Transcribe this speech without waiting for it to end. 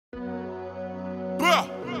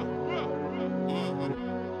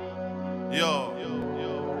Yo.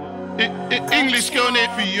 English girl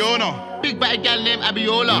named Fiona. Big batty gal named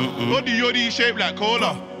Abiola. Body-ody shaped like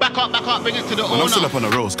cola. Back up, bring it to the owner. I'm still up on the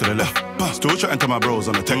roads, could I left. Still chatting to my bros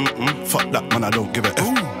on the tech. Fuck that, man, I don't give a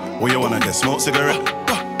F. Where you wanna get smoked cigarette?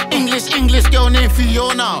 English girl named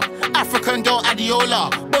Fiona. African girl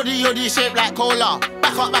Adeola. Body-ody shaped like cola.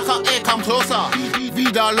 Back up, here come closer.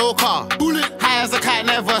 Vi-Vida, loca. High as a kite,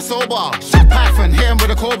 never sober. Python, hit him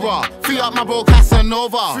with a Cobra. Free up my bro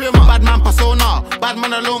Casanova. Badman persona.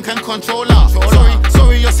 Badman alone can control her.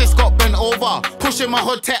 Sorry, your sis got bent over. Pushing my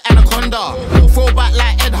hood to anaconda. Throw back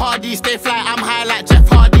like Ed Hardy. Stay fly, I'm high like Jeff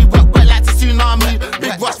Hardy. Wet like the tsunami.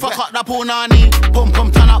 Big Russ, fuck up the punani.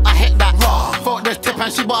 Pum, turn up, I hit that. Fuck the tip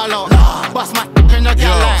and she ball out. Bust my in the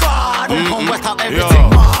gal like. Pum, wet up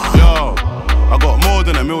everything. Yo, I got more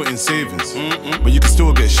than $1 million in savings, but you can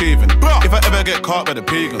still get shaven. If I ever get caught by the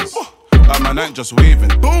pagans, like my night just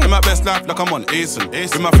waving. In my best life, like I'm on Asen.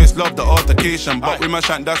 With my face, love the altercation, but with my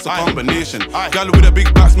shank, that's a combination. Gal with a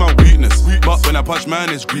big back's my weakness, but when I punch, man,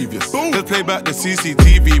 it's grievous. Just play back the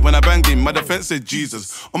CCTV when I bang him. My defense said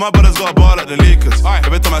Jesus. All my brothers got a ball like the Lakers.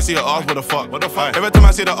 Every time I see her arch, what the fuck? Every time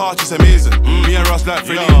I see the arch, it's amazing. Me and Russ like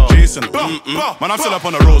Freddie and Jason. Man, I'm still up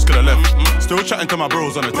on the roads, could I left. Still chatting to my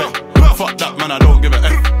bros on the tech. Fuck that, man, I don't give a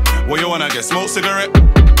F. Where you wanna get smoked cigarette?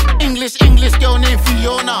 English girl named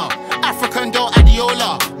Fiona. African girl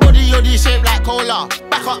Adeola. Body-ody shaped like cola.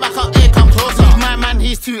 Back up, here come closer. My man,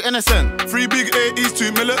 he's too innocent. Free big A, he's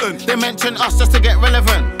too militant. They mention us just to get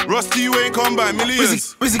relevant. Rusty, you ain't come by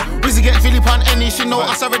millions. Wizzy get Philip on any. She know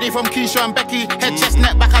us already from Keisha and Becky. Head, chest,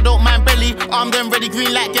 neck, back, I don't mind belly. Armed and ready,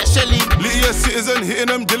 green light, get Shelly. Little citizen, hitting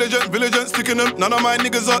them, diligent, vigilant, sticking them. None of my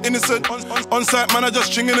niggas are innocent. On site, man, I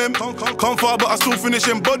just stringing them. Come far, but I still finish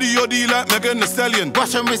him. Body-ody like Megan Thee Stallion.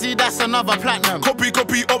 Russian Wizzy, that's another platinum. Copy,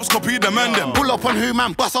 ops, copy, demand them. Pull up on who,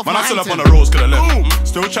 man, bust off man, my I'm still up on hand. the roads, could I left.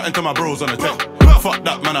 Still chatting to my bros on the tech. Fuck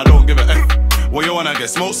that, man, I don't give a F. Where you wanna get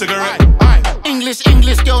smoked cigarette? English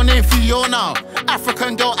girl named Fiona.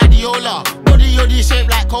 African girl Adeola. Body-ody shaped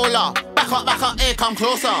like cola. Back up, here come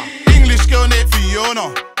closer. English girl named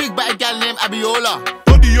Fiona. Big batty gal named Abiola.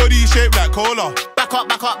 Body-ody shaped like cola. Back up,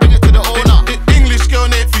 bring it to the owner. English girl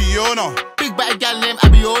named Fiona. Big batty gal named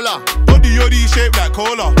Abiola. Body-ody shaped like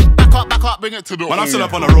cola. Back up, bring it to the owner. Man, I'm still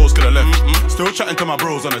up on the roads, could I left. Still chatting to my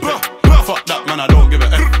bros on the tech. Fuck that, man, I don't give a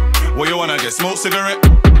F. Where you wanna get smoked cigarette?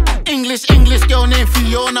 English girl named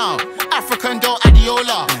Fiona. African girl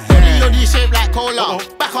Adeola. Body-ody shaped like cola.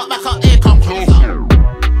 Back up, here come closer.